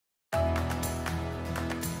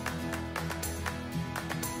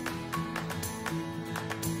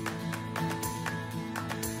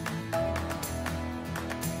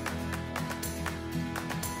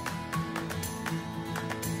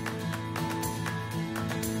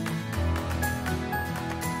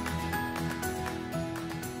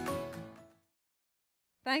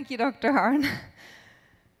Thank you, Dr. Harn.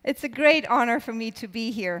 It's a great honor for me to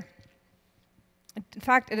be here. In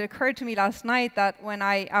fact, it occurred to me last night that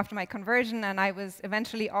after my conversion and I was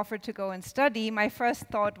eventually offered to go and study, my first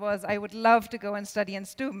thought was I would love to go and study in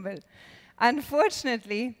Steubenville.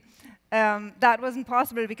 Unfortunately, that wasn't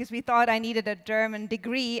possible because we thought I needed a German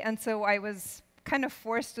degree, and so I was kind of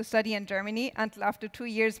forced to study in Germany until after 2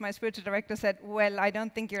 years my spiritual director said, well, I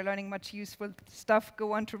don't think you're learning much useful stuff,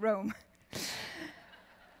 go on to Rome.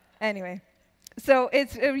 Anyway, so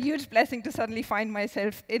it's a huge blessing to suddenly find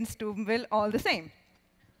myself in Steubenville all the same.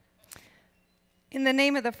 In the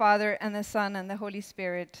name of the Father, and the Son, and the Holy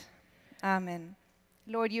Spirit, Amen.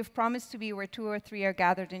 Lord, you've promised to be where 2 or 3 are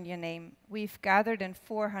gathered in your name. We've gathered in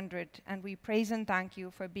 400, and we praise and thank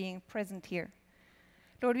you for being present here.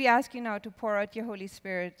 Lord, we ask you now to pour out your Holy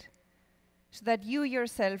Spirit so that you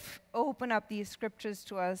yourself open up these scriptures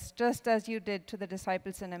to us, just as you did to the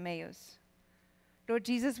disciples in Emmaus. Lord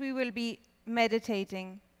Jesus, we will be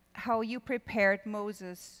meditating how you prepared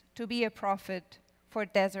Moses to be a prophet for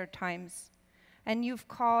desert times. And you've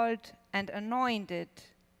called and anointed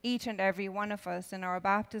each and every one of us in our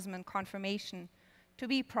baptism and confirmation to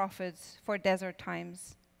be prophets for desert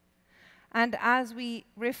times. And as we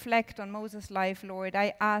reflect on Moses' life, Lord,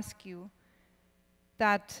 I ask you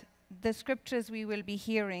that the scriptures we will be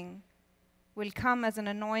hearing will come as an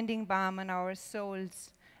anointing balm on our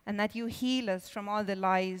souls, and that you heal us from all the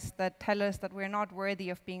lies that tell us that we're not worthy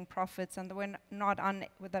of being prophets and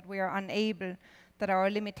that we are unable, that our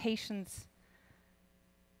limitations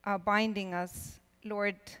are binding us.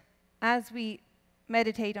 Lord, as we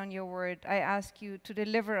meditate on your word, I ask you to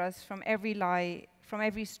deliver us from every lie, from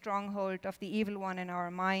every stronghold of the evil one in our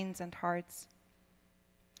minds and hearts.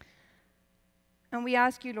 And we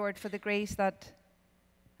ask you, Lord, for the grace that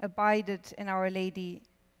abided in Our Lady,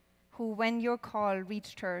 who, when your call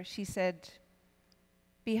reached her, she said,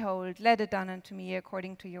 behold, let it done unto me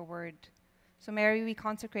according to your word. So Mary, we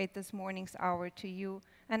consecrate this morning's hour to you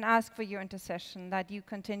and ask for your intercession, that you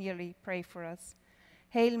continually pray for us.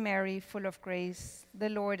 Hail Mary, full of grace, the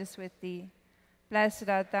Lord is with thee. Blessed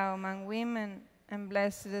art thou among women, and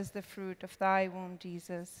blessed is the fruit of thy womb,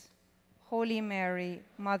 Jesus. Holy Mary,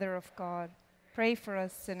 Mother of God, pray for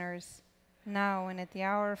us sinners, now and at the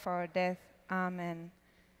hour of our death. Amen.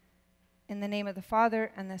 In the name of the Father,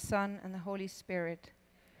 and the Son, and the Holy Spirit.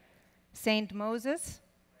 Saint Moses,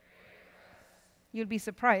 you'll be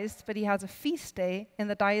surprised, but he has a feast day in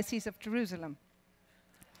the Diocese of Jerusalem.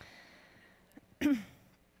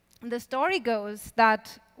 The story goes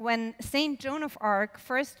that when Saint Joan of Arc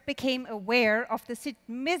first became aware of the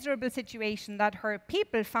miserable situation that her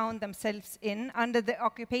people found themselves in under the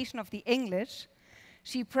occupation of the English,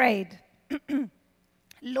 she prayed,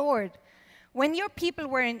 Lord, when your people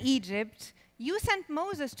were in Egypt, you sent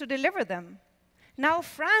Moses to deliver them. Now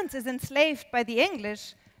France is enslaved by the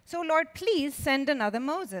English, so Lord, please send another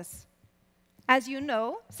Moses. As you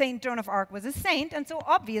know, Saint Joan of Arc was a saint, and so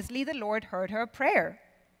obviously the Lord heard her prayer.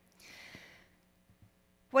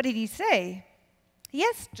 What did he say?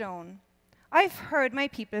 Yes, Joan, I've heard my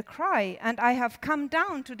people cry, and I have come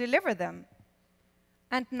down to deliver them.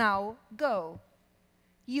 And now go.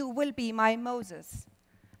 You will be my Moses.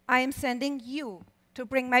 I am sending you to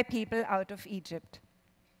bring my people out of Egypt.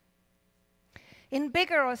 In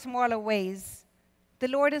bigger or smaller ways, the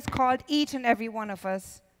Lord has called each and every one of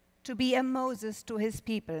us to be a Moses to his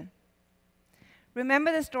people.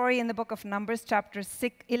 Remember the story in the book of Numbers, chapter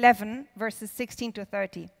 11, verses 16 to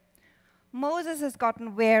 30. Moses has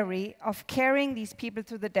gotten weary of carrying these people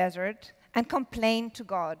through the desert and complained to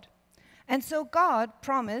God. And so God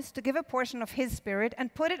promised to give a portion of his spirit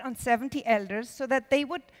and put it on 70 elders so that they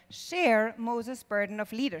would share Moses' burden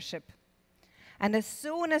of leadership. And as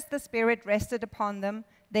soon as the Spirit rested upon them,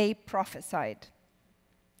 they prophesied.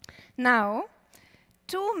 Now,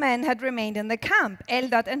 2 men had remained in the camp,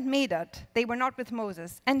 Eldad and Medad. They were not with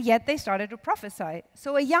Moses, and yet they started to prophesy.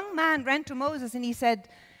 So a young man ran to Moses and he said,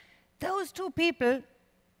 those 2 people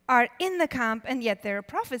are in the camp and yet they're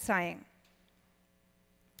prophesying.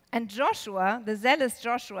 And Joshua, the zealous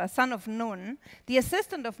Joshua, son of Nun, the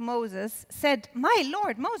assistant of Moses, said, my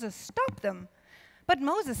Lord, Moses, stop them. But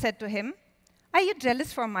Moses said to him, are you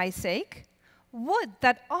jealous for my sake? Would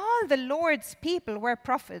that all the Lord's people were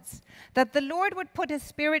prophets, that the Lord would put his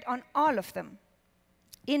spirit on all of them.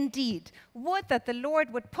 Indeed, would that the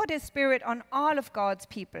Lord would put his spirit on all of God's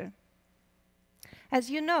people. As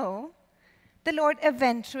you know, the Lord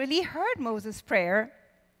eventually heard Moses' prayer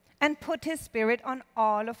and put his spirit on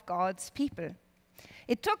all of God's people.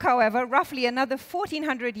 It took, however, roughly another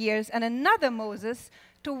 1,400 years and another Moses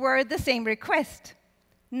to word the same request,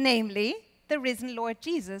 namely, the risen Lord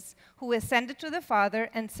Jesus, who ascended to the Father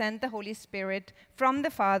and sent the Holy Spirit from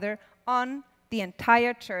the Father on the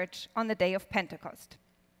entire church on the day of Pentecost.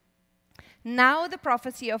 Now the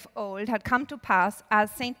prophecy of old had come to pass,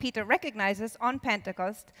 as St. Peter recognizes on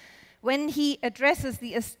Pentecost, when he addresses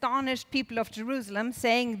the astonished people of Jerusalem,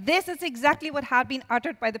 saying, "This is exactly what had been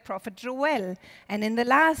uttered by the prophet Joel. And in the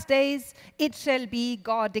last days it shall be,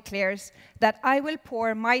 God declares, that I will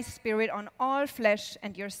pour my spirit on all flesh,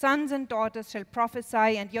 and your sons and daughters shall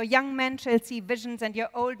prophesy, and your young men shall see visions, and your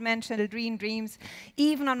old men shall dream dreams.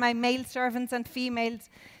 Even on my male servants and female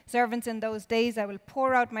servants in those days I will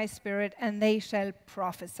pour out my spirit, and they shall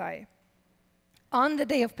prophesy." On the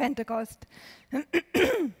day of Pentecost,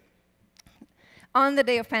 on the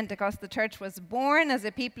day of Pentecost, the church was born as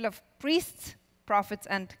a people of priests, prophets,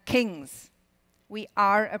 and kings. We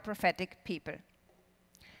are a prophetic people.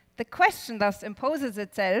 The question thus imposes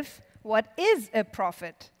itself, what is a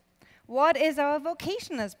prophet? What is our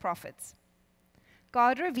vocation as prophets?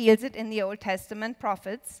 God reveals it in the Old Testament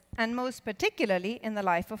prophets, and most particularly in the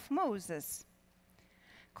life of Moses.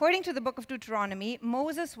 According to the book of Deuteronomy,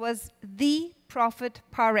 Moses was the prophet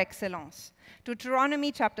par excellence.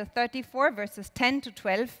 Deuteronomy chapter 34, verses 10 to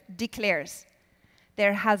 12 declares,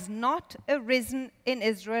 "There has not arisen in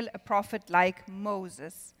Israel a prophet like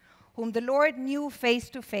Moses, whom the Lord knew face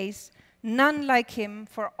to face, none like him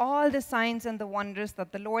for all the signs and the wonders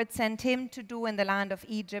that the Lord sent him to do in the land of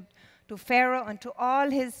Egypt, to Pharaoh and to all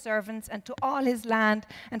his servants and to all his land,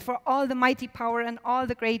 and for all the mighty power and all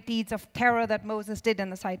the great deeds of terror that Moses did in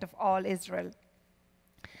the sight of all Israel."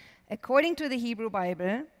 According to the Hebrew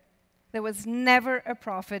Bible, there was never a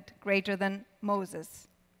prophet greater than Moses.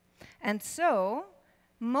 And so,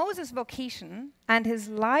 Moses' vocation and his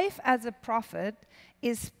life as a prophet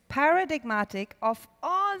is paradigmatic of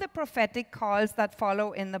all the prophetic calls that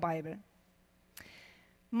follow in the Bible.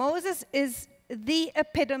 Moses is the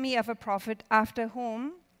epitome of a prophet after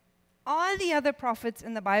whom all the other prophets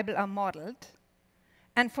in the Bible are modeled.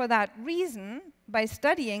 And for that reason, by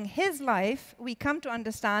studying his life, we come to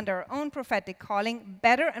understand our own prophetic calling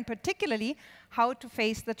better, and particularly how to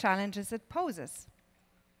face the challenges it poses.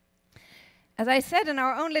 As I said, in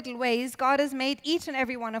our own little ways, God has made each and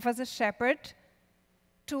every one of us a shepherd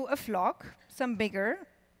to a flock, some bigger,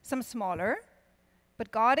 some smaller.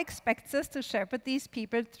 But God expects us to shepherd these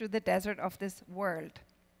people through the desert of this world.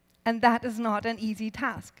 And that is not an easy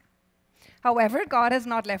task. However, God has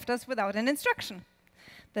not left us without an instruction.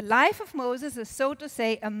 The life of Moses is, so to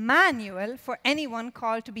say, a manual for anyone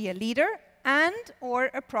called to be a leader and or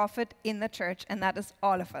a prophet in the church, and that is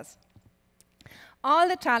all of us. All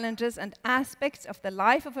the challenges and aspects of the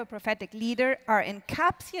life of a prophetic leader are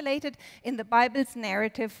encapsulated in the Bible's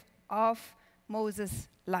narrative of Moses'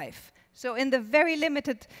 life. So in the very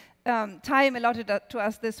limited time allotted to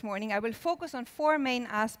us this morning, I will focus on four main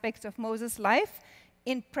aspects of Moses' life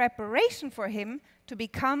in preparation for him to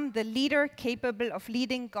become the leader capable of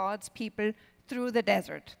leading God's people through the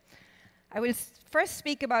desert. I will first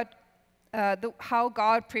speak about how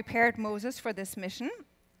God prepared Moses for this mission.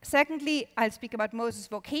 Secondly, I'll speak about Moses'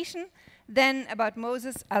 vocation, then about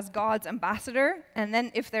Moses as God's ambassador, and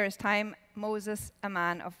then, if there is time, Moses, a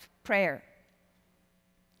man of prayer.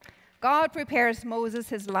 God prepares Moses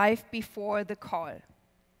his life before the call.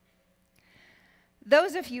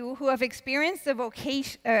 Those of you who have experienced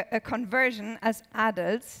a conversion as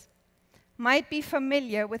adults might be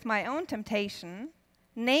familiar with my own temptation,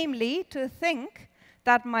 namely to think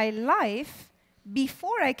that my life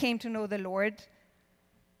before I came to know the Lord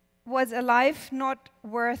was a life not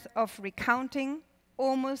worth of recounting,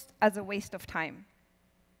 almost as a waste of time.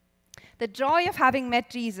 The joy of having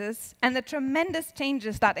met Jesus and the tremendous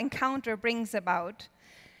changes that encounter brings about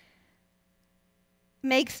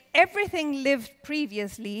makes everything lived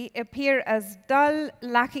previously appear as dull,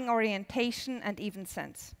 lacking orientation and even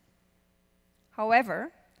sense.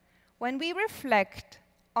 However, when we reflect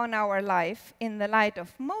on our life in the light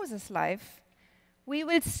of Moses' life, we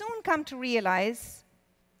will soon come to realize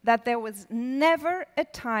that there was never a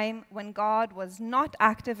time when God was not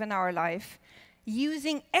active in our life,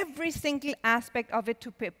 using every single aspect of it to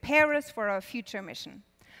prepare us for our future mission.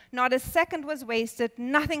 Not a second was wasted,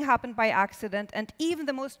 nothing happened by accident, and even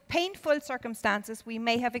the most painful circumstances we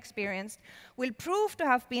may have experienced will prove to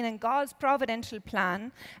have been in God's providential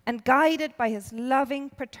plan and guided by his loving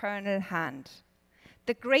paternal hand.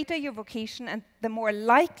 The greater your vocation, and the more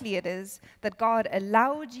likely it is that God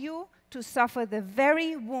allowed you to suffer the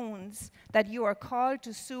very wounds that you are called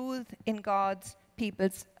to soothe in God's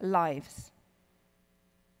people's lives.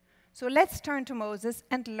 So let's turn to Moses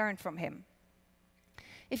and learn from him.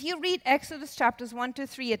 If you read Exodus chapters 1 to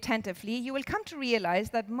 3 attentively, you will come to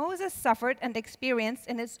realize that Moses suffered and experienced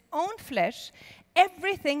in his own flesh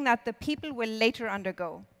everything that the people will later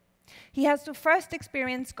undergo. He has to first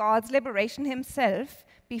experience God's liberation himself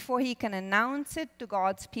before he can announce it to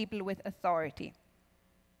God's people with authority.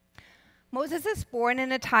 Moses is born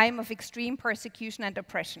in a time of extreme persecution and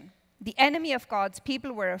oppression. The enemy of God's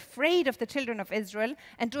people were afraid of the children of Israel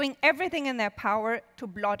and doing everything in their power to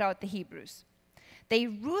blot out the Hebrews. They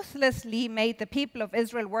ruthlessly made the people of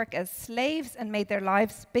Israel work as slaves and made their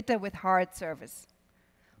lives bitter with hard service.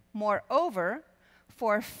 Moreover,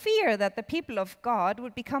 for fear that the people of God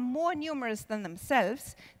would become more numerous than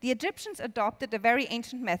themselves, the Egyptians adopted a very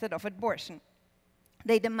ancient method of abortion.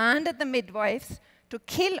 They demanded the midwives to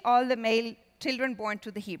kill all the male children born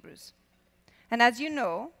to the Hebrews. And as you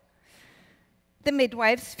know, the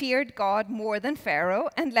midwives feared God more than Pharaoh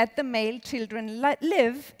and let the male children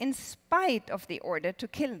live in spite of the order to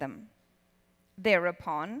kill them.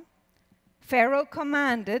 Thereupon, Pharaoh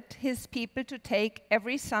commanded his people to take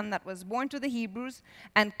every son that was born to the Hebrews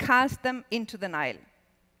and cast them into the Nile.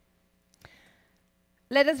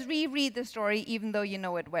 Let us reread the story even though you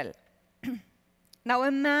know it well. Now a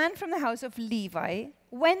man from the house of Levi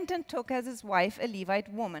went and took as his wife a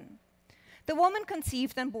Levite woman. The woman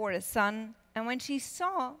conceived and bore a son, and when she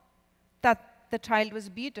saw that the child was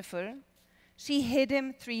beautiful, she hid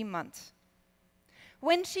him 3 months.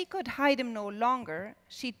 When she could hide him no longer,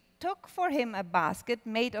 she took for him a basket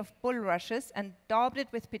made of bulrushes and daubed it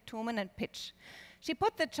with bitumen and pitch. She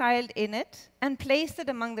put the child in it and placed it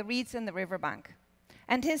among the reeds in the river bank.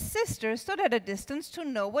 And his sister stood at a distance to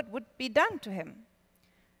know what would be done to him.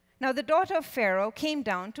 Now the daughter of Pharaoh came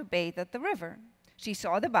down to bathe at the river. She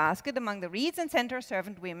saw the basket among the reeds and sent her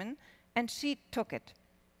servant women, and she took it.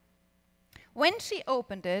 When she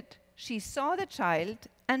opened it, she saw the child,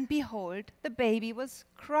 and behold, the baby was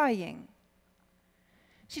crying.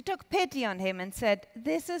 She took pity on him and said,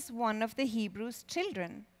 "This is one of the Hebrews'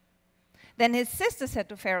 children." Then his sister said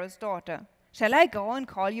to Pharaoh's daughter, "Shall I go and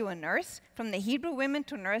call you a nurse from the Hebrew women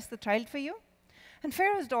to nurse the child for you?" And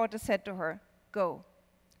Pharaoh's daughter said to her, "Go."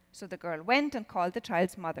 So the girl went and called the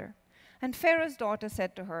child's mother. And Pharaoh's daughter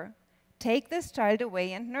said to her, "Take this child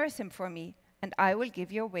away and nurse him for me, and I will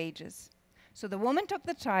give your wages." So the woman took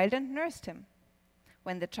the child and nursed him.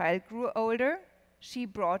 When the child grew older, she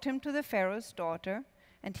brought him to the Pharaoh's daughter,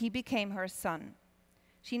 and he became her son.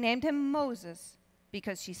 She named him Moses,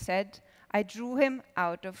 because she said, "I drew him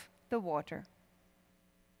out of the water."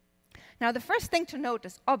 Now, the first thing to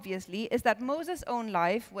notice, obviously, is that Moses' own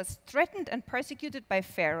life was threatened and persecuted by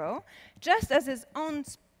Pharaoh, just as his own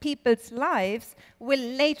people's lives will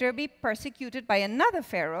later be persecuted by another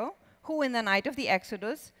Pharaoh, who in the night of the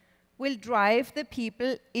Exodus will drive the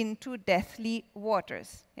people into deathly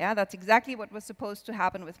waters. Yeah, that's exactly what was supposed to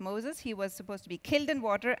happen with Moses. He was supposed to be killed in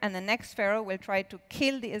water, and the next Pharaoh will try to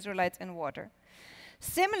kill the Israelites in water.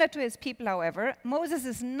 Similar to his people, however, Moses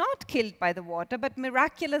is not killed by the water, but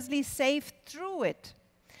miraculously saved through it.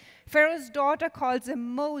 Pharaoh's daughter calls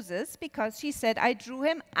him Moses because she said, "I drew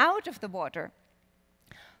him out of the water."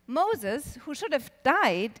 Moses, who should have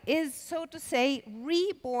died, is, so to say,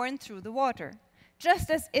 reborn through the water, just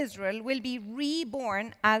as Israel will be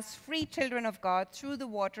reborn as free children of God through the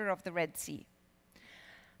water of the Red Sea.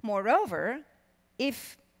 Moreover,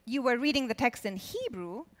 if you were reading the text in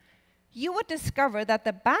Hebrew, you would discover that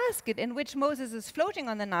the basket in which Moses is floating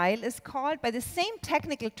on the Nile is called by the same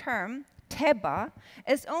technical term, teba,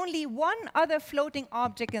 as only one other floating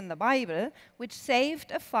object in the Bible which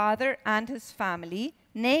saved a father and his family,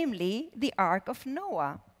 namely the Ark of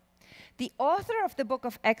Noah. The author of the book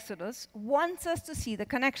of Exodus wants us to see the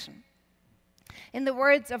connection. In the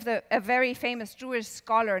words of a very famous Jewish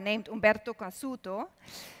scholar named Umberto Cassuto,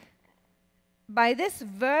 by this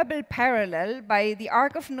verbal parallel, by the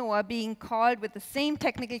Ark of Noah being called with the same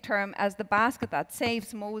technical term as the basket that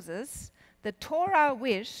saves Moses, the Torah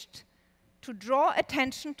wished to draw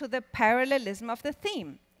attention to the parallelism of the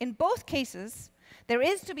theme. In both cases, there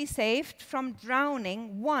is to be saved from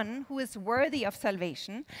drowning one who is worthy of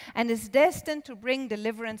salvation and is destined to bring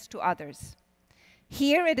deliverance to others.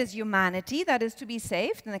 Here it is humanity that is to be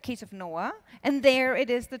saved, in the case of Noah, and there it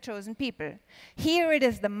is the chosen people. Here it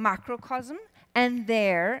is the macrocosm, and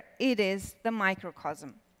there it is the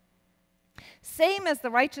microcosm. Same as the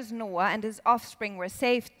righteous Noah and his offspring were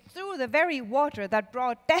saved through the very water that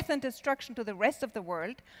brought death and destruction to the rest of the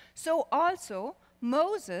world, so also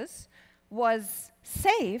Moses was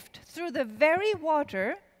saved through the very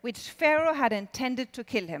water which Pharaoh had intended to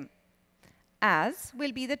kill him, as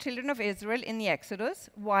will be the children of Israel in the Exodus,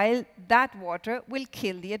 while that water will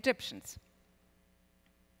kill the Egyptians.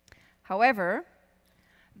 However,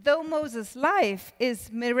 though Moses' life is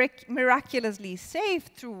miraculously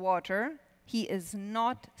saved through water, he is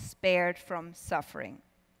not spared from suffering.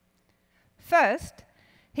 First,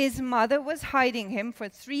 his mother was hiding him for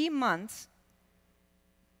 3 months,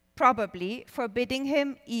 probably forbidding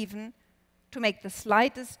him even to make the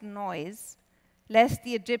slightest noise, lest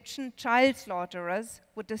the Egyptian child slaughterers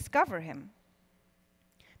would discover him.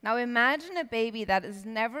 Now imagine a baby that is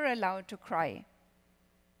never allowed to cry.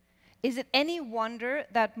 Is it any wonder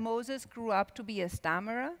that Moses grew up to be a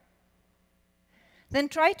stammerer? Then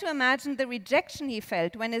try to imagine the rejection he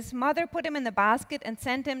felt when his mother put him in the basket and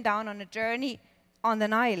sent him down on a journey on the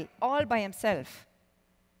Nile, all by himself.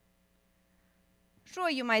 Sure,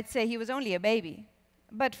 you might say he was only a baby,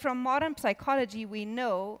 but from modern psychology we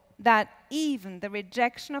know that even the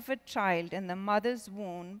rejection of a child in the mother's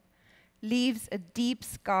womb leaves a deep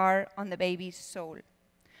scar on the baby's soul.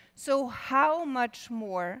 So how much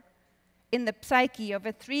more in the psyche of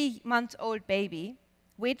a 3-month-old baby,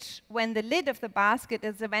 which, when the lid of the basket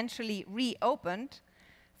is eventually reopened,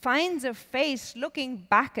 finds a face looking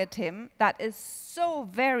back at him that is so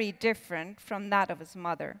very different from that of his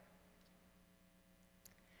mother.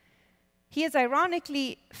 He is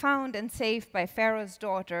ironically found and saved by Pharaoh's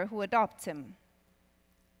daughter, who adopts him.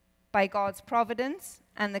 By God's providence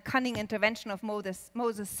and the cunning intervention of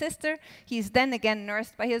Moses' sister, he is then again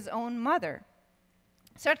nursed by his own mother.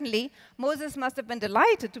 Certainly, Moses must have been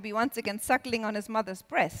delighted to be once again suckling on his mother's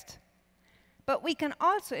breast. But we can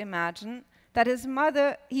also imagine that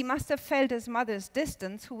he must have felt his mother's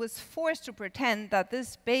distance, who was forced to pretend that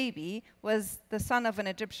this baby was the son of an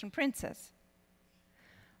Egyptian princess.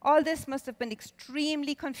 All this must have been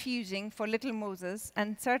extremely confusing for little Moses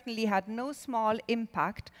and certainly had no small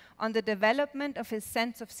impact on the development of his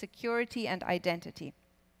sense of security and identity.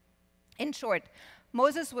 In short,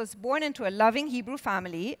 Moses was born into a loving Hebrew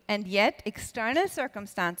family, and yet external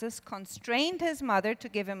circumstances constrained his mother to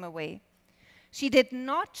give him away. She did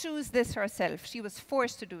not choose this herself. She was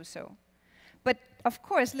forced to do so. But of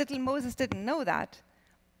course, little Moses didn't know that.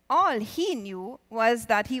 All he knew was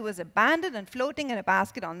that he was abandoned and floating in a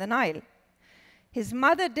basket on the Nile. His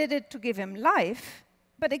mother did it to give him life,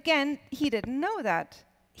 but again, he didn't know that.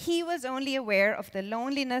 He was only aware of the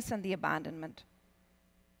loneliness and the abandonment.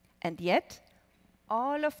 And yet,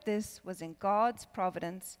 all of this was in God's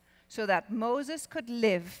providence so that Moses could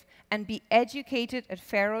live and be educated at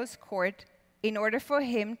Pharaoh's court in order for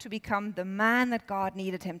him to become the man that God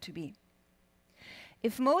needed him to be.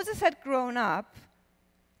 If Moses had grown up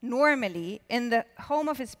normally in the home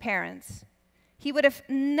of his parents, he would have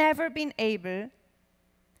never been able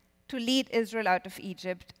to lead Israel out of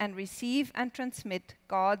Egypt and receive and transmit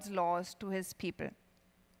God's laws to his people.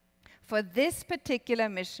 For this particular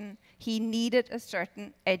mission, he needed a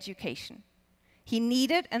certain education. He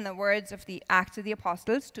needed, in the words of the Acts of the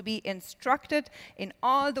Apostles, to be instructed in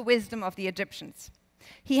all the wisdom of the Egyptians.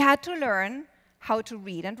 He had to learn how to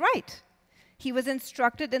read and write. He was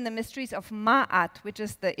instructed in the mysteries of Ma'at, which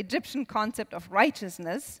is the Egyptian concept of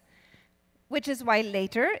righteousness, which is why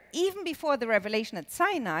later, even before the revelation at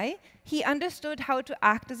Sinai, he understood how to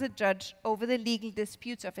act as a judge over the legal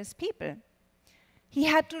disputes of his people. He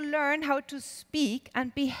had to learn how to speak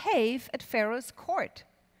and behave at Pharaoh's court,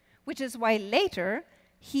 which is why later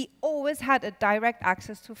he always had a direct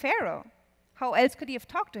access to Pharaoh. How else could he have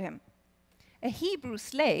talked to him? A Hebrew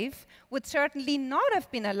slave would certainly not have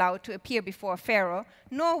been allowed to appear before Pharaoh,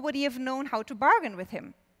 nor would he have known how to bargain with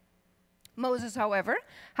him. Moses, however,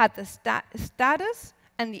 had the status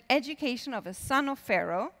and the education of a son of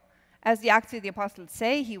Pharaoh. As the Acts of the Apostles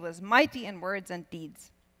say, he was mighty in words and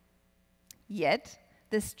deeds. Yet,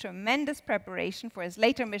 this tremendous preparation for his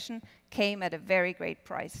later mission came at a very great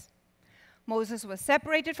price. Moses was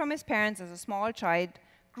separated from his parents as a small child,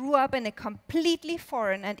 grew up in a completely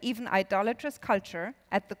foreign and even idolatrous culture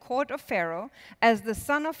at the court of Pharaoh as the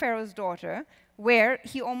son of Pharaoh's daughter, where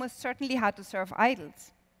he almost certainly had to serve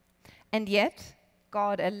idols. And yet,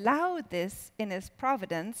 God allowed this in his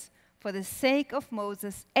providence for the sake of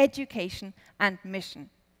Moses' education and mission.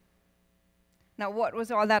 Now, what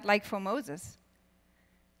was all that like for Moses?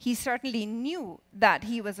 He certainly knew that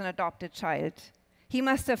he was an adopted child. He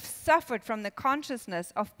must have suffered from the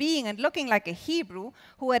consciousness of being and looking like a Hebrew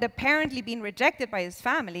who had apparently been rejected by his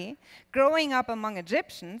family, growing up among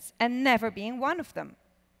Egyptians and never being one of them.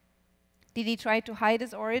 Did he try to hide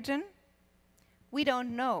his origin? We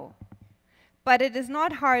don't know. But it is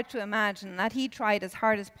not hard to imagine that he tried as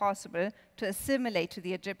hard as possible to assimilate to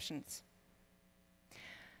the Egyptians.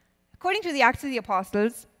 According to the Acts of the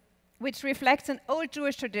Apostles, which reflects an old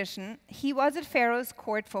Jewish tradition, he was at Pharaoh's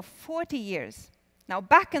court for 40 years. Now,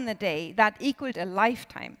 back in the day, that equaled a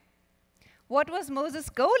lifetime. What was Moses'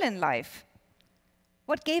 goal in life?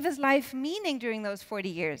 What gave his life meaning during those 40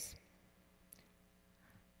 years?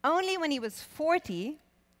 Only when he was 40,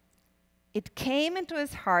 it came into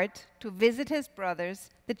his heart to visit his brothers,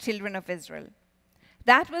 the children of Israel.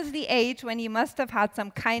 That was the age when he must have had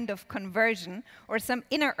some kind of conversion or some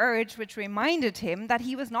inner urge which reminded him that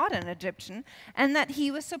he was not an Egyptian and that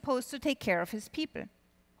he was supposed to take care of his people.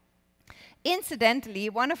 Incidentally,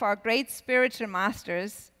 one of our great spiritual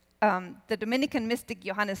masters, the Dominican mystic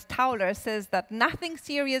Johannes Tauler, says that nothing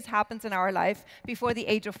serious happens in our life before the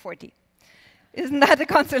age of 40. Isn't that a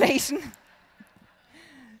consolation?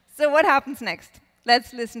 So what happens next?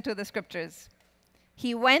 Let's listen to the scriptures.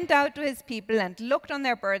 He went out to his people and looked on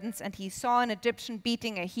their burdens, and he saw an Egyptian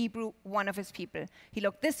beating a Hebrew, one of his people. He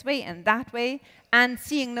looked this way and that way, and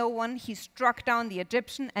seeing no one, he struck down the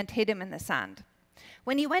Egyptian and hid him in the sand.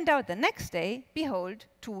 When he went out the next day, behold,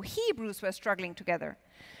 2 Hebrews were struggling together.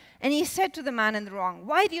 And he said to the man in the wrong,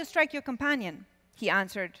 "Why do you strike your companion?" He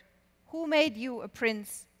answered, "Who made you a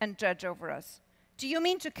prince and judge over us? Do you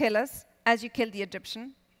mean to kill us as you killed the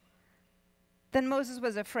Egyptian?" Then Moses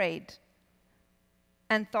was afraid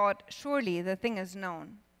and thought, "Surely the thing is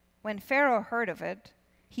known." When Pharaoh heard of it,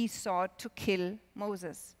 he sought to kill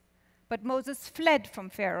Moses. But Moses fled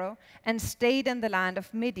from Pharaoh and stayed in the land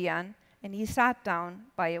of Midian, and he sat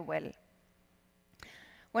down by a well.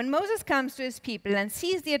 When Moses comes to his people and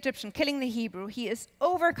sees the Egyptian killing the Hebrew, he is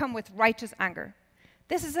overcome with righteous anger.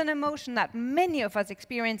 This is an emotion that many of us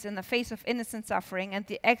experience in the face of innocent suffering and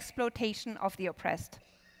the exploitation of the oppressed.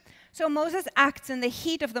 So Moses acts in the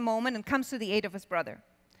heat of the moment and comes to the aid of his brother.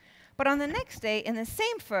 But on the next day, in the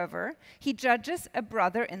same fervor, he judges a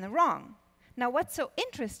brother in the wrong. Now, what's so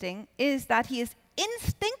interesting is that he is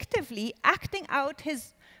instinctively acting out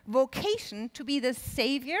his vocation to be the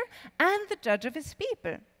savior and the judge of his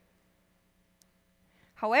people.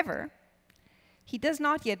 However, he does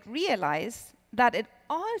not yet realize that it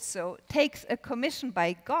also takes a commission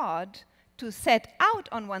by God to set out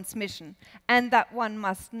on one's mission, and that one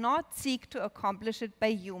must not seek to accomplish it by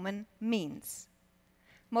human means.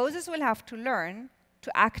 Moses will have to learn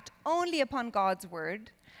to act only upon God's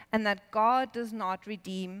word, and that God does not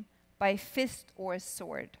redeem by fist or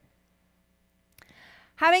sword.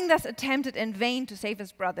 Having thus attempted in vain to save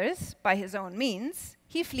his brothers by his own means,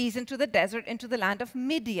 he flees into the desert, into the land of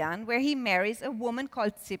Midian, where he marries a woman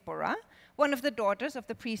called Zipporah, one of the daughters of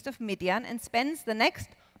the priest of Midian, and spends the next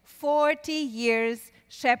 40 years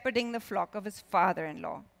shepherding the flock of his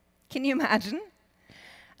father-in-law. Can you imagine?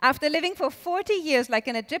 After living for 40 years like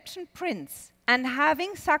an Egyptian prince and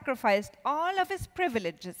having sacrificed all of his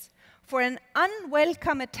privileges for an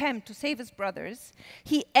unwelcome attempt to save his brothers,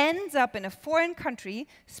 he ends up in a foreign country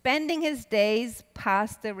spending his days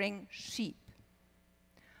pasturing sheep.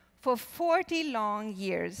 For 40 long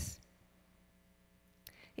years.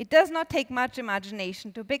 It does not take much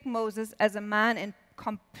imagination to pick Moses as a man in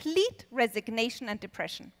complete resignation and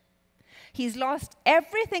depression. He's lost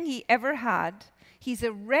everything he ever had. He's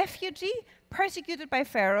a refugee, persecuted by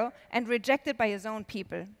Pharaoh and rejected by his own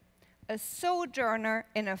people. A sojourner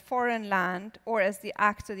in a foreign land, or as the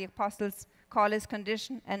Acts of the Apostles call his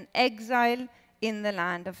condition, an exile in the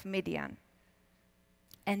land of Midian.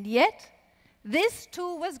 And yet, this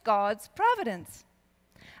too was God's providence.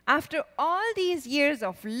 After all these years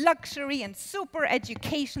of luxury and super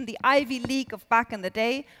education, the Ivy League of back in the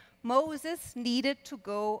day, Moses needed to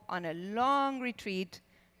go on a long retreat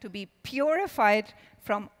to be purified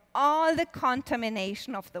from all the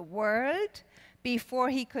contamination of the world before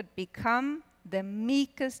he could become the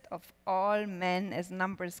meekest of all men, as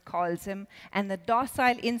Numbers calls him, and the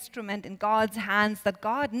docile instrument in God's hands that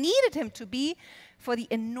God needed him to be for the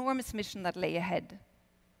enormous mission that lay ahead.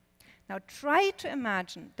 Now try to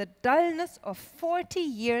imagine the dullness of 40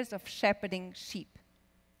 years of shepherding sheep,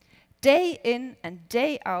 day in and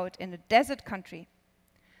day out in a desert country.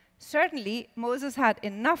 Certainly, Moses had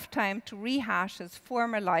enough time to rehash his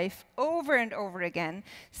former life over and over again,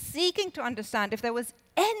 seeking to understand if there was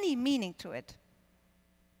any meaning to it.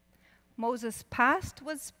 Moses' past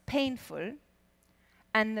was painful,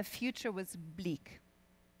 and the future was bleak.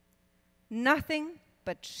 Nothing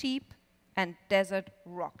but sheep and desert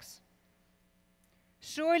rocks.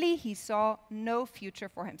 Surely he saw no future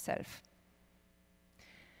for himself.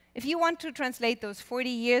 If you want to translate those 40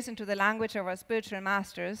 years into the language of our spiritual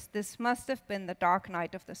masters, this must have been the dark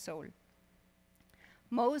night of the soul.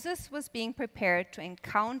 Moses was being prepared to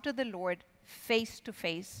encounter the Lord face to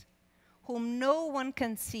face, whom no one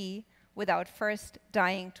can see without first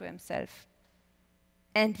dying to himself.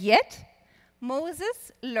 And yet,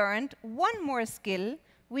 Moses learned one more skill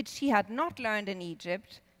which he had not learned in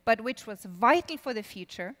Egypt, but which was vital for the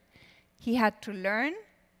future. He had to learn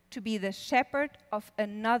to be the shepherd of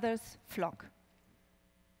another's flock.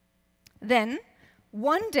 Then,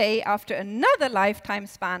 one day after another lifetime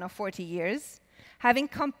span of 40 years, having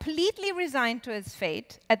completely resigned to his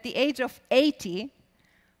fate at the age of 80,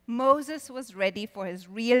 Moses was ready for his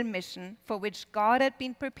real mission for which God had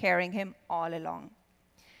been preparing him all along.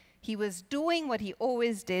 He was doing what he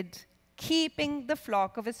always did, keeping the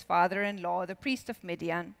flock of his father-in-law, the priest of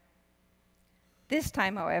Midian. This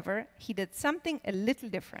time, however, he did something a little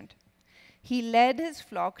different. He led his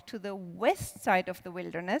flock to the west side of the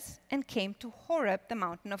wilderness and came to Horeb, the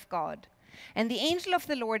mountain of God. And the angel of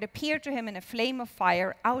the Lord appeared to him in a flame of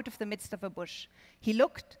fire out of the midst of a bush. He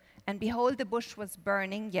looked, and behold, the bush was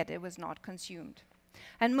burning, yet it was not consumed.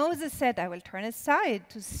 And Moses said, I will turn aside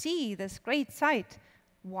to see this great sight,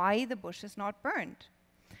 why the bush is not burned.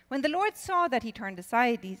 When the Lord saw that he turned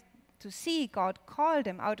aside to see, God called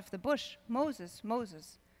him out of the bush, Moses,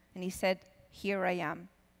 Moses. And he said, Here I am.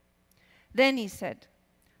 Then he said,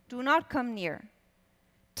 Do not come near.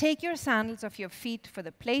 Take your sandals off your feet, for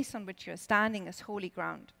the place on which you are standing is holy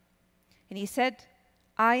ground. And he said,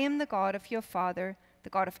 I am the God of your father, the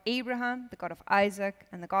God of Abraham, the God of Isaac,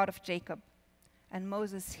 and the God of Jacob. And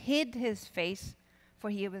Moses hid his face, for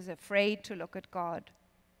he was afraid to look at God.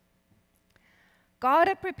 God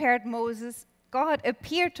appeared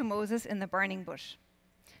to Moses in the burning bush.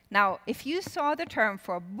 Now, if you saw the term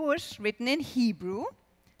for bush written in Hebrew,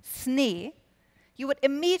 sneh, you would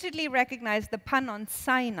immediately recognize the pun on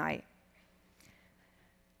Sinai.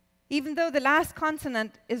 Even though the last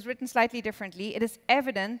consonant is written slightly differently, it is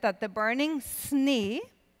evident that the burning sneh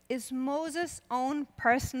is Moses' own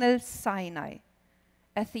personal Sinai,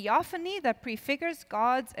 a theophany that prefigures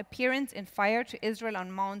God's appearance in fire to Israel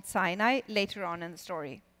on Mount Sinai later on in the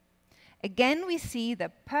story. Again, we see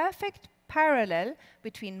the perfect parallel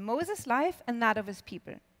between Moses' life and that of his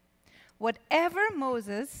people. Whatever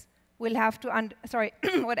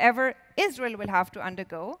whatever Israel will have to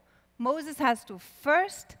undergo, Moses has to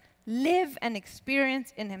first live and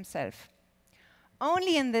experience in himself.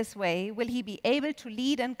 Only in this way will he be able to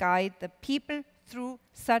lead and guide the people through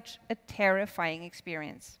such a terrifying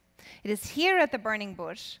experience. It is here at the burning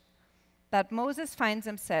bush that Moses finds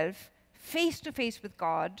himself face to face with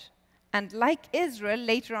God, and like Israel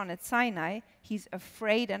later on at Sinai, he's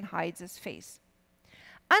afraid and hides his face.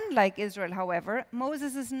 Unlike Israel, however,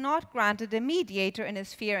 Moses is not granted a mediator in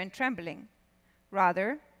his fear and trembling.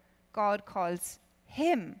 Rather, God calls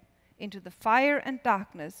him into the fire and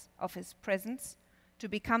darkness of his presence to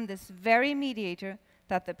become this very mediator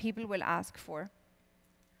that the people will ask for.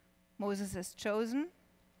 Moses is chosen,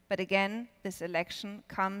 but again, this election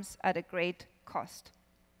comes at a great cost.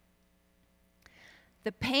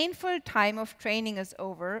 The painful time of training is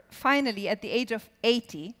over. Finally, at the age of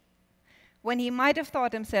 80, when he might have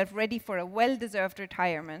thought himself ready for a well-deserved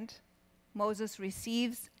retirement, Moses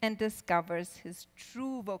receives and discovers his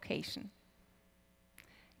true vocation.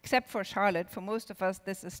 Except for Charlotte, for most of us,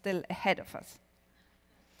 this is still ahead of us.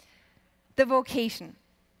 The vocation.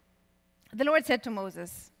 The Lord said to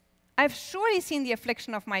Moses, I've surely seen the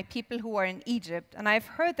affliction of my people who are in Egypt, and I've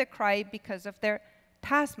heard their cry because of their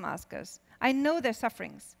taskmasters. I know their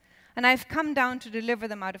sufferings, and I've come down to deliver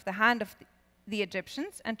them out of the hand of the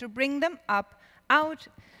Egyptians and to bring them up out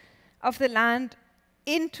of the land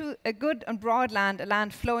into a good and broad land, a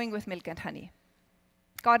land flowing with milk and honey.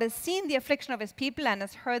 God has seen the affliction of his people and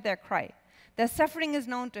has heard their cry. Their suffering is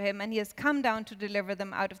known to him, and he has come down to deliver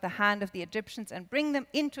them out of the hand of the Egyptians and bring them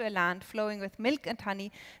into a land flowing with milk and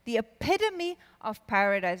honey, the epitome of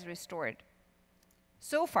paradise restored.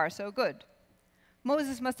 So far, so good.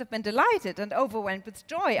 Moses must have been delighted and overwhelmed with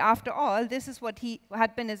joy. After all, this is what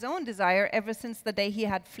had been his own desire ever since the day he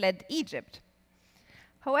had fled Egypt.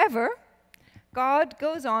 However, God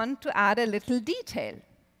goes on to add a little detail.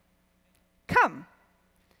 Come,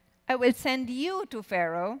 I will send you to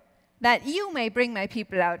Pharaoh, that you may bring my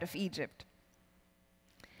people out of Egypt.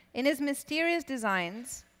 In his mysterious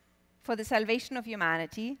designs for the salvation of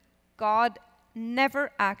humanity, God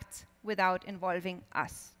never acts without involving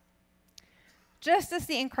us. Just as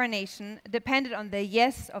the incarnation depended on the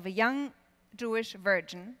yes of a young Jewish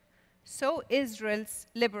virgin, so Israel's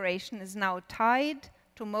liberation is now tied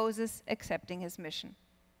to Moses accepting his mission.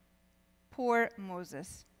 Poor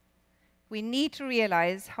Moses. We need to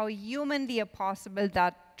realize how humanly impossible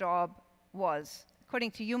that job was.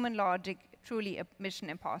 According to human logic, truly a mission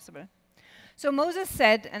impossible. So Moses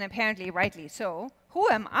said, and apparently rightly so, who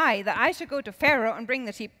am I that I should go to Pharaoh and bring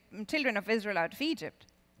the children of Israel out of Egypt?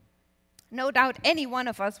 No doubt any one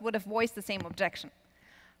of us would have voiced the same objection.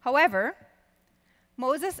 However,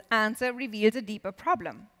 Moses' answer reveals a deeper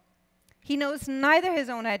problem. He knows neither his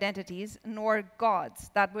own identities nor God's.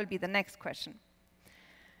 That will be the next question.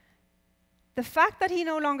 The fact that he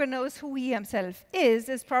no longer knows who he himself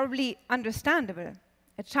is probably understandable.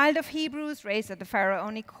 A child of Hebrews, raised at the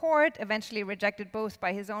Pharaonic court, eventually rejected both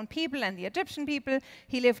by his own people and the Egyptian people.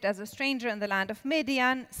 He lived as a stranger in the land of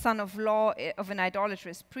Midian, son-in-law of an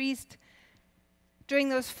idolatrous priest. During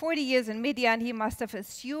those 40 years in Midian, he must have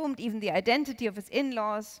assumed even the identity of his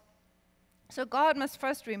in-laws. So God must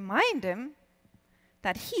first remind him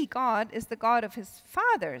that he, God, is the God of his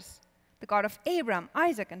fathers, the God of Abraham,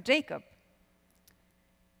 Isaac, and Jacob.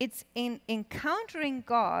 It's in encountering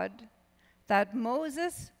God that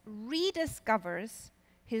Moses rediscovers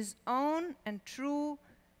his own and true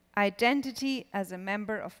identity as a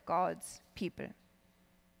member of God's people.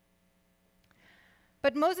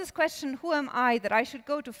 But Moses' question, "Who am I that I should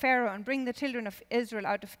go to Pharaoh and bring the children of Israel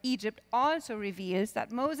out of Egypt?" also reveals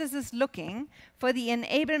that Moses is looking for the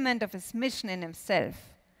enablement of his mission in himself,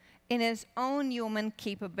 in his own human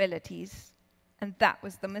capabilities. And that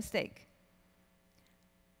was the mistake.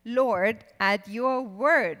 "Lord, at your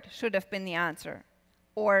word," should have been the answer.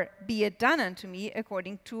 Or, "Be it done unto me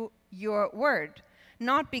according to your word."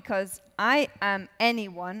 Not because I am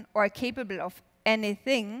anyone or capable of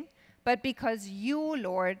anything, but because you,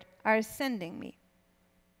 Lord, are sending me.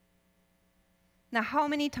 Now, how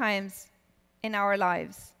many times in our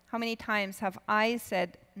lives, how many times have I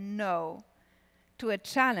said no to a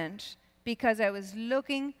challenge because I was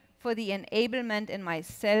looking for the enablement in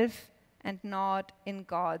myself and not in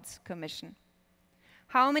God's commission?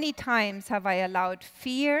 How many times have I allowed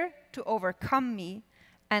fear to overcome me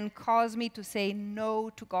and cause me to say no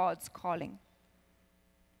to God's calling?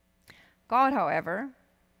 God, however,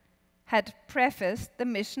 had prefaced the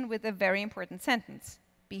mission with a very important sentence.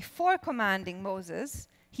 Before commanding Moses,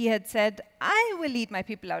 he had said, "I will lead my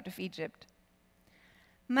people out of Egypt."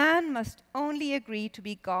 Man must only agree to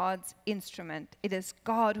be God's instrument. It is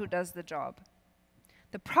God who does the job.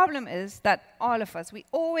 The problem is that all of us, we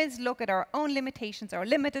always look at our own limitations, our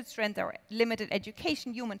limited strength, our limited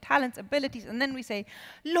education, human talents, abilities, and then we say,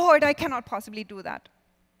 "Lord, I cannot possibly do that."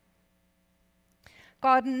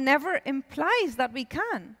 God never implies that we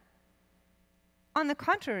can. On the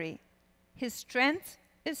contrary, his strength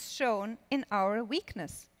is shown in our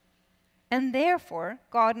weakness. And therefore,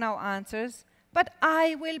 God now answers, "But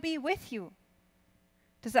I will be with you."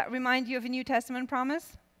 Does that remind you of a New Testament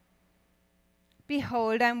promise?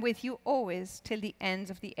 "Behold, I am with you always till the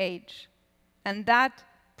ends of the age." And that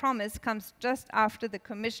promise comes just after the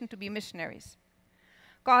commission to be missionaries.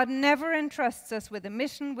 God never entrusts us with a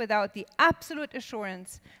mission without the absolute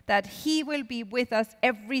assurance that he will be with us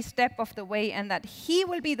every step of the way and that he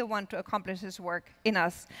will be the one to accomplish his work in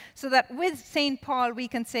us. So that with St. Paul we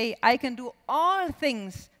can say, "I can do all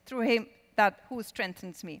things through him who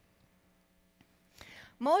strengthens me."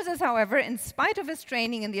 Moses, however, in spite of his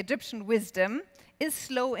training in the Egyptian wisdom, is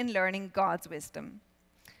slow in learning God's wisdom.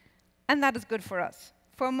 And that is good for us.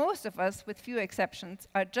 For most of us, with few exceptions,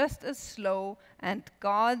 are just as slow, and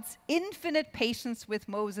God's infinite patience with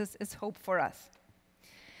Moses is hope for us.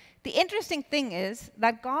 The interesting thing is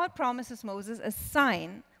that God promises Moses a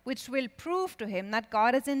sign which will prove to him that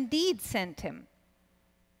God has indeed sent him.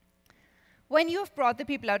 "When you have brought the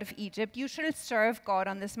people out of Egypt, you shall serve God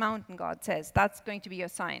on this mountain," God says. That's going to be your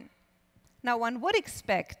sign. Now, one would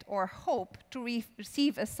expect or hope to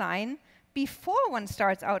receive a sign before one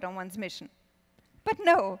starts out on one's mission. But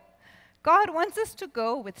no, God wants us to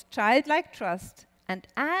go with childlike trust, and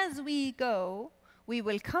as we go, we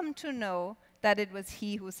will come to know that it was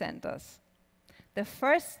he who sent us. The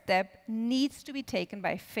first step needs to be taken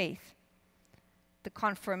by faith. The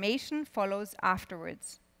confirmation follows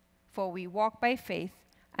afterwards, for we walk by faith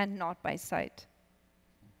and not by sight.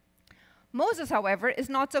 Moses, however, is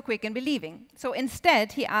not so quick in believing, so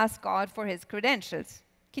instead he asks God for his credentials.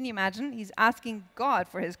 Can you imagine? He's asking God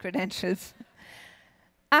for his credentials.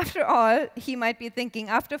 After all, he might be thinking,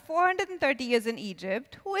 after 430 years in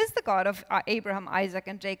Egypt, who is the God of Abraham, Isaac,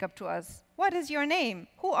 and Jacob to us? What is your name?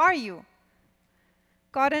 Who are you?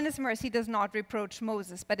 God in his mercy does not reproach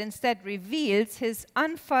Moses, but instead reveals his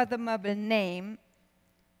unfathomable name,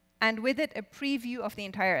 and with it a preview of the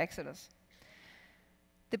entire Exodus.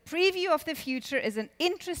 The preview of the future is an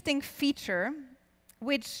interesting feature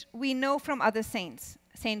which we know from other saints.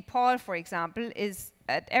 St. Paul, for example, is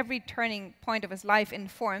at every turning point of his life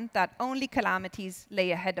informed that only calamities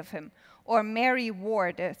lay ahead of him. Or Mary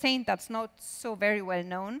Ward, a saint that's not so very well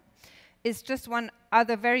known, is just one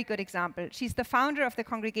other very good example. She's the founder of the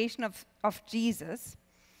Congregation of Jesus,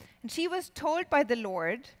 and she was told by the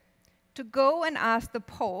Lord to go and ask the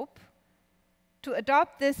Pope to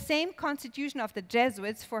adopt this same constitution of the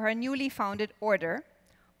Jesuits for her newly founded order,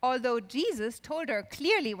 although Jesus told her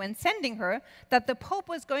clearly when sending her that the Pope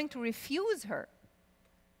was going to refuse her.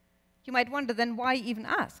 You might wonder, then why even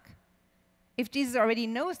ask? If Jesus already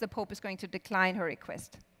knows the Pope is going to decline her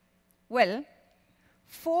request. Well,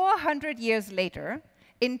 400 years later,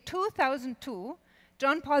 in 2002,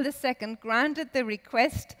 John Paul II granted the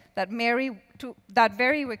request that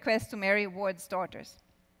very request to Mary Ward's daughters.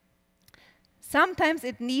 Sometimes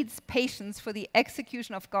it needs patience for the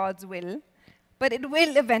execution of God's will, but it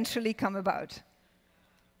will eventually come about.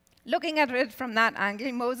 Looking at it from that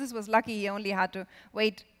angle, Moses was lucky he only had to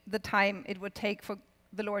wait the time it would take for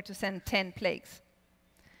the Lord to send 10 plagues.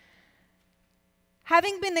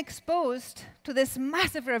 Having been exposed to this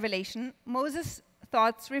massive revelation, Moses'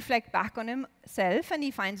 thoughts reflect back on himself and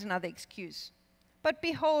he finds another excuse. But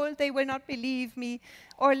behold, they will not believe me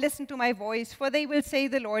or listen to my voice, for they will say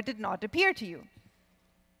the Lord did not appear to you.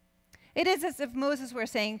 It is as if Moses were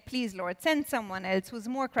saying, please, Lord, send someone else who's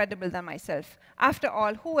more credible than myself. After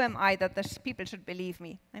all, who am I that the people should believe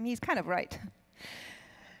me? I mean, he's kind of right.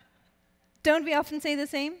 Don't we often say the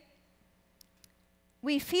same?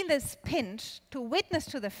 We feel this pinch to witness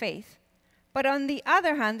to the faith, but on the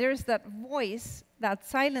other hand, there's that voice that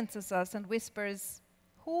silences us and whispers,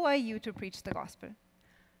 who are you to preach the gospel?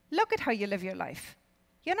 Look at how you live your life.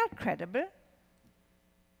 You're not credible.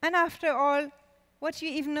 And after all, what do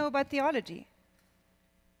you even know about theology?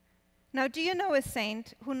 Now, do you know a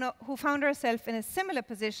saint who found herself in a similar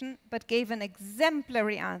position but gave an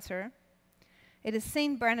exemplary answer? It is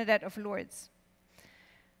Saint Bernadette of Lourdes.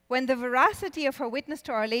 When the veracity of her witness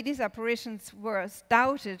to Our Lady's apparitions was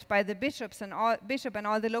doubted by the bishop and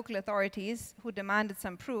all the local authorities who demanded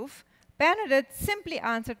some proof, Bernadette simply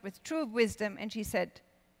answered with true wisdom, and she said,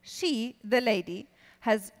 she, the lady,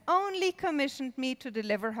 has only commissioned me to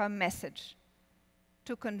deliver her message.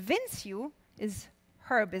 To convince you is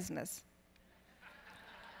her business.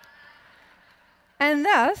 And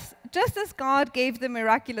thus, just as God gave the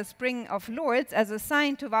miraculous spring of Lourdes as a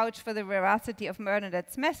sign to vouch for the veracity of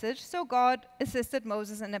Bernadette's message, so God assisted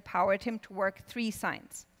Moses and empowered him to work 3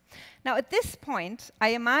 signs. Now, at this point, I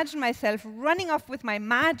imagine myself running off with my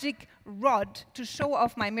magic rod to show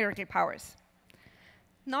off my miracle powers.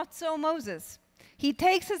 Not so Moses. He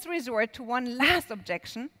takes his resort to one last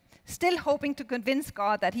objection, still hoping to convince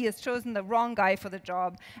God that he has chosen the wrong guy for the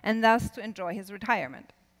job and thus to enjoy his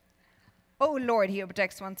retirement. Oh Lord, he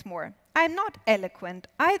objects once more, I am not eloquent,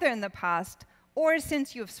 either in the past or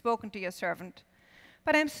since you have spoken to your servant,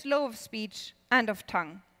 but I am slow of speech and of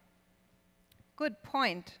tongue. Good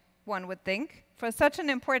point, one would think. For such an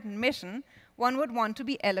important mission, one would want to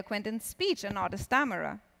be eloquent in speech and not a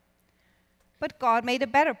stammerer. But God made a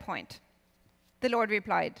better point. The Lord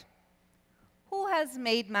replied, who has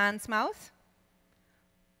made man's mouth?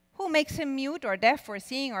 Who makes him mute or deaf or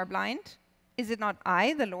seeing or blind? Is it not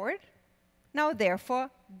I, the Lord? Now therefore,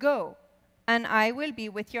 go, and I will be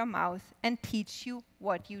with your mouth and teach you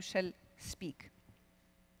what you shall speak.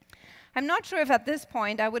 I'm not sure if at this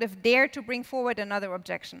point I would have dared to bring forward another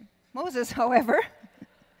objection. Moses, however,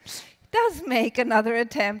 does make another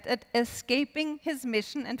attempt at escaping his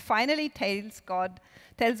mission and finally tells God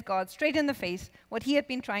straight in the face what he had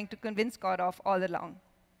been trying to convince God of all along.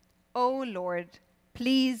 Oh Lord,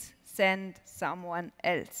 please send someone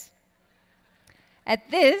else.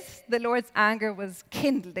 At this, the Lord's anger was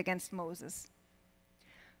kindled against Moses.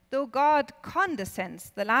 Though God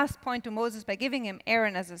condescends the last point to Moses by giving him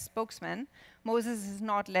Aaron as a spokesman, Moses is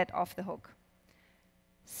not let off the hook.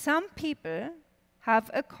 Some people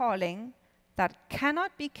have a calling that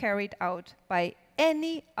cannot be carried out by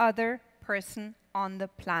any other person on the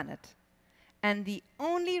planet. And the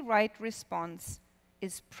only right response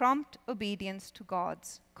is prompt obedience to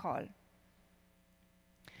God's call.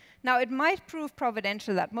 Now, it might prove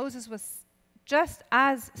providential that Moses was just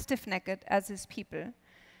as stiff-necked as his people,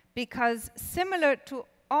 because similar to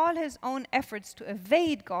all his own efforts to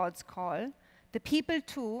evade God's call, the people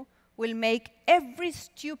too will make every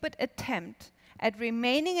stupid attempt at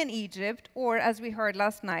remaining in Egypt, or, as we heard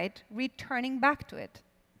last night, returning back to it.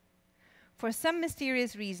 For some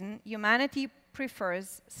mysterious reason, humanity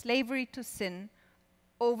prefers slavery to sin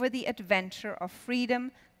over the adventure of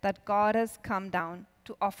freedom that God has come down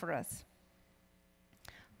to offer us.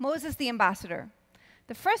 Moses the ambassador.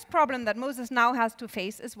 The first problem that Moses now has to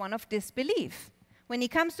face is one of disbelief. When he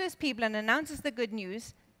comes to his people and announces the good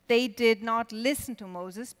news, they did not listen to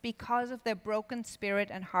Moses because of their broken spirit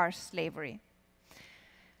and harsh slavery.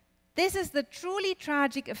 This is the truly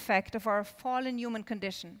tragic effect of our fallen human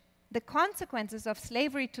condition. The consequences of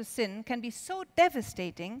slavery to sin can be so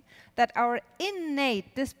devastating that our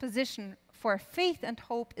innate disposition for faith and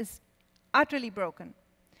hope is utterly broken.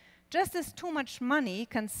 Just as too much money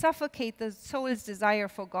can suffocate the soul's desire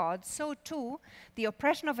for God, so too the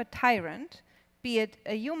oppression of a tyrant, be it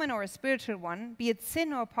a human or a spiritual one, be it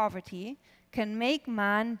sin or poverty, can make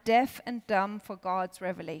man deaf and dumb for God's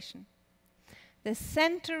revelation. The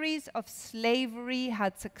centuries of slavery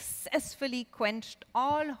had successfully quenched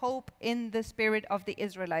all hope in the spirit of the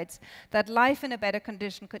Israelites that life in a better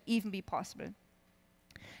condition could even be possible.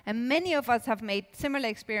 And many of us have made similar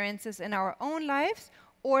experiences in our own lives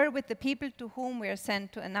or with the people to whom we are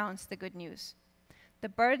sent to announce the good news. The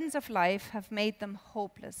burdens of life have made them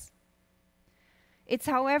hopeless. It's,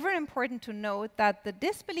 however, important to note that the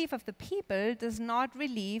disbelief of the people does not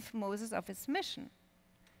relieve Moses of his mission.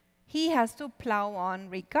 He has to plow on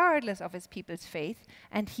regardless of his people's faith,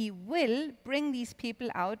 and he will bring these people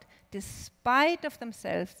out despite of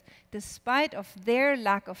themselves, despite of their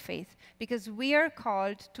lack of faith, because we are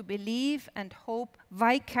called to believe and hope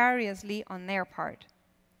vicariously on their part.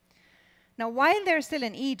 Now, while they're still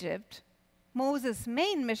in Egypt, Moses'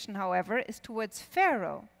 main mission, however, is towards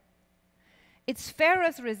Pharaoh. It's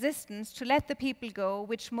Pharaoh's resistance to let the people go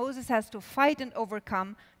which Moses has to fight and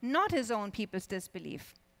overcome, not his own people's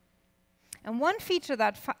disbelief. And one feature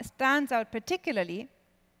that stands out particularly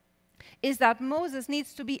is that Moses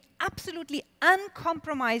needs to be absolutely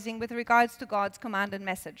uncompromising with regards to God's command and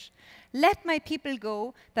message. Let my people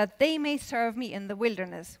go that they may serve me in the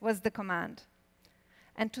wilderness, was the command.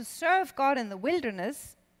 And to serve God in the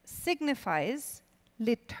wilderness signifies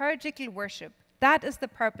liturgical worship. That is the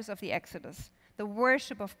purpose of the Exodus, the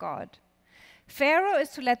worship of God. Pharaoh is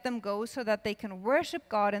to let them go so that they can worship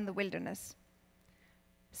God in the wilderness.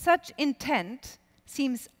 Such intent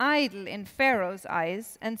seems idle in Pharaoh's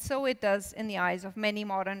eyes, and so it does in the eyes of many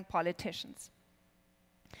modern politicians.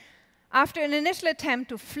 After an initial attempt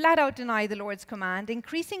to flat out deny the Lord's command,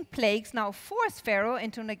 increasing plagues now force Pharaoh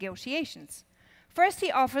into negotiations. First,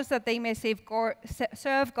 he offers that they may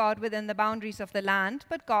serve God within the boundaries of the land,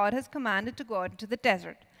 but God has commanded to go out into the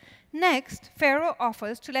desert. Next, Pharaoh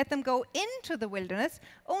offers to let them go into the wilderness,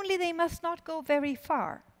 only they must not go very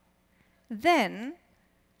far. Then,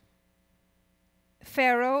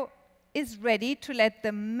 Pharaoh is ready to let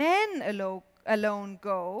the men alone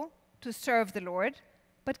go to serve the Lord,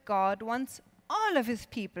 but God wants all of his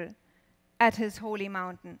people at his holy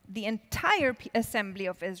mountain, the entire assembly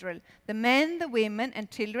of Israel, the men, the women, and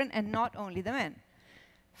children, and not only the men.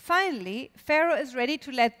 Finally, Pharaoh is ready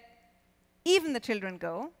to let even the children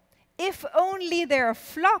go, if only their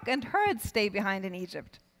flock and herds stay behind in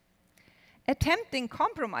Egypt. A tempting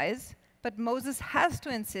compromise, but Moses has to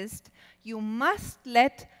insist, you must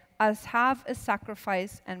let us have a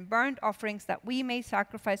sacrifice and burnt offerings that we may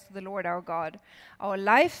sacrifice to the Lord our God. Our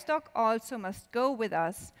livestock also must go with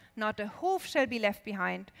us, not a hoof shall be left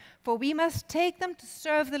behind, for we must take them to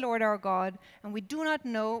serve the Lord our God, and we do not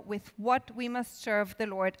know with what we must serve the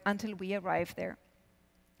Lord until we arrive there.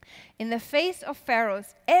 In the face of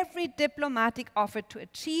Pharaoh's every diplomatic effort to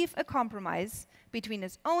achieve a compromise between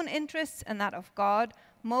his own interests and that of God,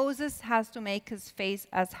 Moses has to make his face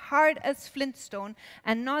as hard as flintstone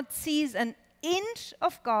and not seize an inch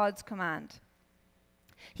of God's command.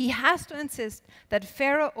 He has to insist that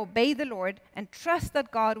Pharaoh obey the Lord and trust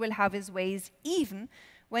that God will have his ways, even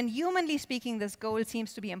when, humanly speaking, this goal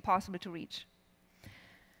seems to be impossible to reach.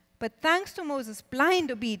 But thanks to Moses'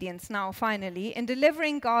 blind obedience now, finally, in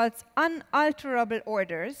delivering God's unalterable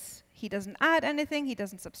orders, he doesn't add anything, he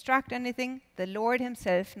doesn't subtract anything. The Lord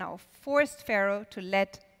himself now forced Pharaoh to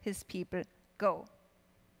let his people go.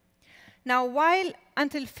 Now, while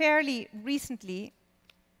until fairly recently,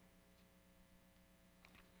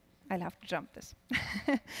 I'll have to jump this.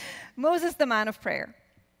 Moses, the man of prayer.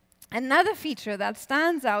 Another feature that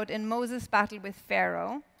stands out in Moses' battle with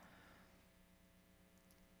Pharaoh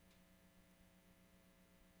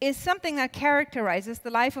is something that characterizes the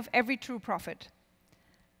life of every true prophet.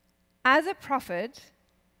 As a prophet,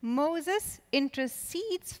 Moses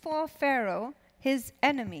intercedes for Pharaoh, his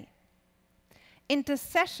enemy.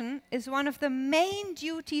 Intercession is one of the main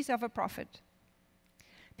duties of a prophet.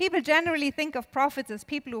 People generally think of prophets as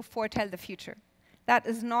people who foretell the future. That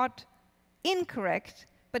is not incorrect,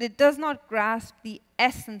 but it does not grasp the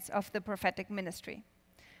essence of the prophetic ministry.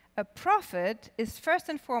 A prophet is first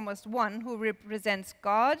and foremost one who represents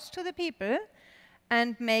God to the people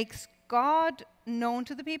and makes God known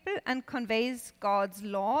to the people and conveys God's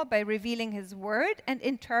law by revealing his word and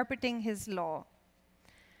interpreting his law.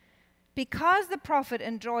 Because the prophet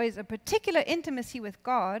enjoys a particular intimacy with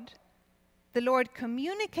God, the Lord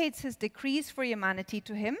communicates his decrees for humanity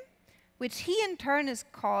to him, which he in turn is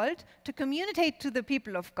called to communicate to the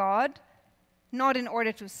people of God not in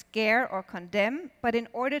order to scare or condemn, but in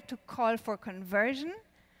order to call for conversion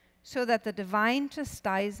so that the divine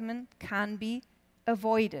chastisement can be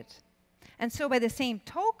avoided. And so by the same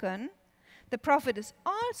token, the prophet is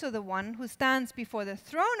also the one who stands before the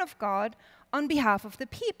throne of God on behalf of the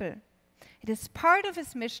people. It is part of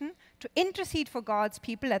his mission to intercede for God's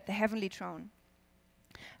people at the heavenly throne.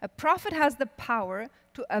 A prophet has the power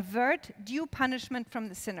to avert due punishment from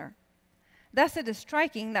the sinner. Thus it is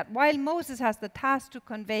striking that while Moses has the task to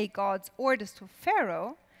convey God's orders to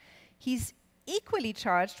Pharaoh, he's equally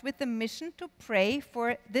charged with the mission to pray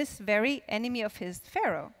for this very enemy of his,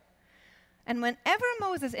 Pharaoh. And whenever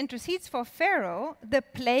Moses intercedes for Pharaoh, the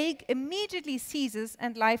plague immediately ceases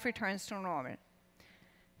and life returns to normal.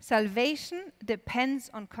 Salvation depends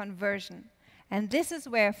on conversion, and this is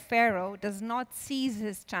where Pharaoh does not seize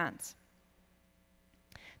his chance.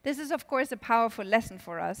 This is, of course, a powerful lesson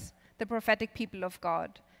for us, the prophetic people of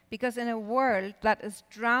God, because in a world that is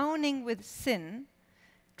drowning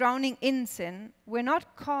in sin, we're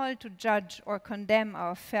not called to judge or condemn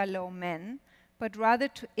our fellow men, but rather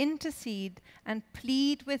to intercede and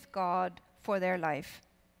plead with God for their life.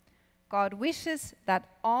 God wishes that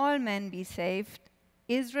all men be saved,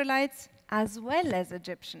 Israelites as well as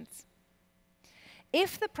Egyptians.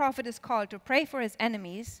 If the prophet is called to pray for his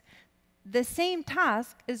enemies, the same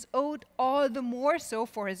task is owed all the more so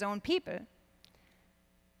for his own people.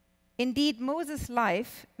 Indeed, Moses'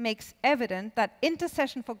 life makes evident that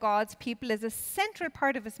intercession for God's people is a central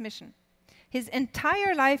part of his mission. His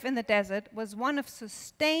entire life in the desert was one of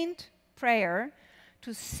sustained prayer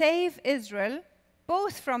to save Israel,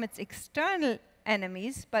 both from its external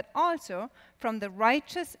enemies, but also from the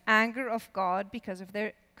righteous anger of God because of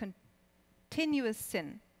their continuous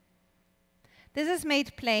sin. This is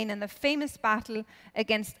made plain in the famous battle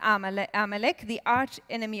against Amalek, the arch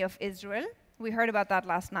enemy of Israel. We heard about that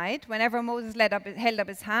last night. Whenever Moses held up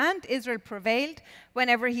his hand, Israel prevailed.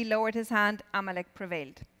 Whenever he lowered his hand, Amalek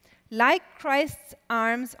prevailed. Like Christ's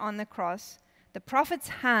arms on the cross, the prophet's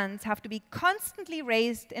hands have to be constantly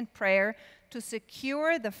raised in prayer to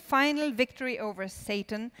secure the final victory over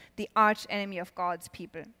Satan, the arch enemy of God's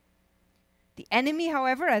people. The enemy,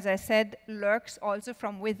 however, as I said, lurks also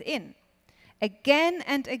from within. Again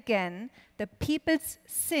and again, the people's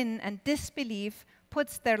sin and disbelief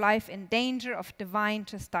puts their life in danger of divine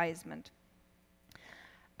chastisement.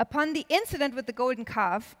 Upon the incident with the golden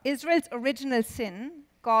calf, Israel's original sin,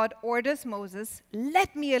 God orders Moses,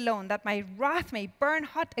 "Let me alone, that my wrath may burn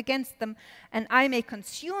hot against them, and I may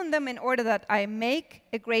consume them in order that I make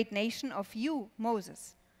a great nation of you,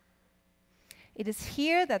 Moses." It is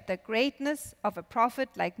here that the greatness of a prophet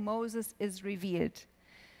like Moses is revealed.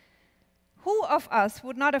 Who of us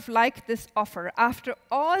would not have liked this offer, after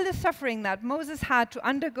all the suffering that Moses had to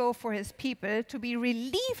undergo for his people, to be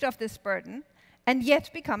relieved of this burden and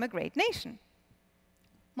yet become a great nation?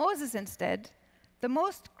 Moses instead, the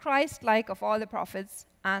most Christ-like of all the prophets,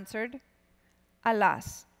 answered,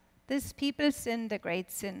 "Alas, this people sinned a great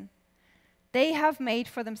sin. They have made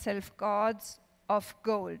for themselves gods of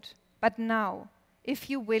gold. But now, if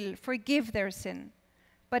you will, forgive their sin.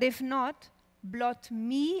 But if not, blot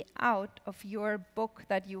me out of your book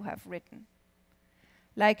that you have written."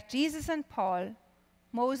 Like Jesus and Paul,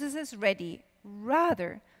 Moses is ready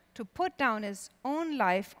rather to put down his own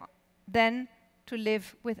life than to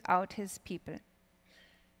live without his people.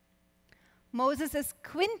 Moses is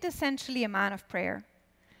quintessentially a man of prayer.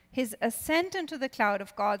 His ascent into the cloud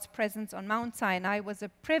of God's presence on Mount Sinai was a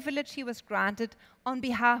privilege he was granted on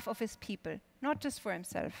behalf of his people, not just for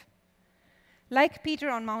himself. Like Peter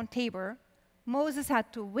on Mount Tabor, Moses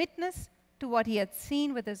had to witness to what he had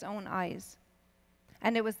seen with his own eyes.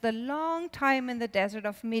 And it was the long time in the desert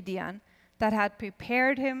of Midian that had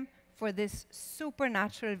prepared him for this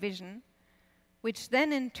supernatural vision, which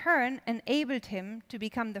then in turn enabled him to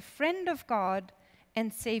become the friend of God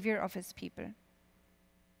and savior of his people.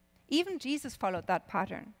 Even Jesus followed that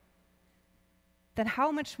pattern. Then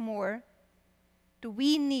how much more do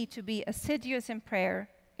we need to be assiduous in prayer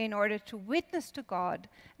in order to witness to God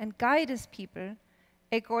and guide his people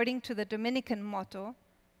according to the Dominican motto,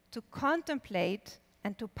 to contemplate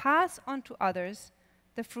and to pass on to others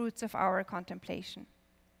the fruits of our contemplation.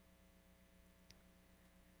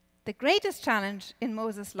 The greatest challenge in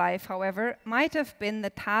Moses' life, however, might have been the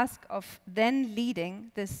task of then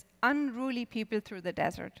leading this unruly people through the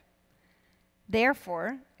desert.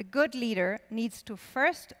 Therefore, a good leader needs to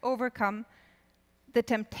first overcome the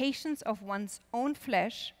temptations of one's own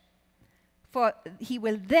flesh, for he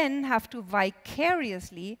will then have to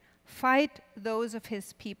vicariously fight those of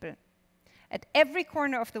his people. At every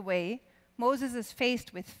corner of the way, Moses is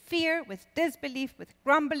faced with fear, with disbelief, with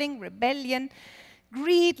grumbling, rebellion,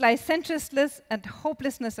 greed, licentiousness, and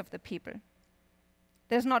hopelessness of the people.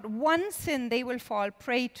 There's not one sin they will fall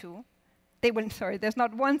prey to. There's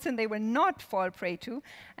not one sin they will not fall prey to,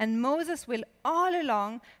 and Moses will all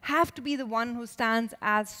along have to be the one who stands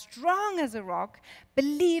as strong as a rock,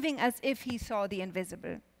 believing as if he saw the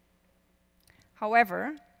invisible.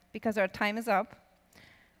 However, because our time is up,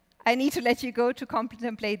 I need to let you go to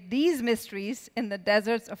contemplate these mysteries in the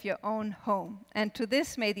deserts of your own home. And to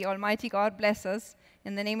this, may the Almighty God bless us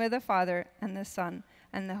in the name of the Father, and the Son,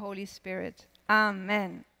 and the Holy Spirit.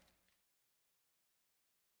 Amen.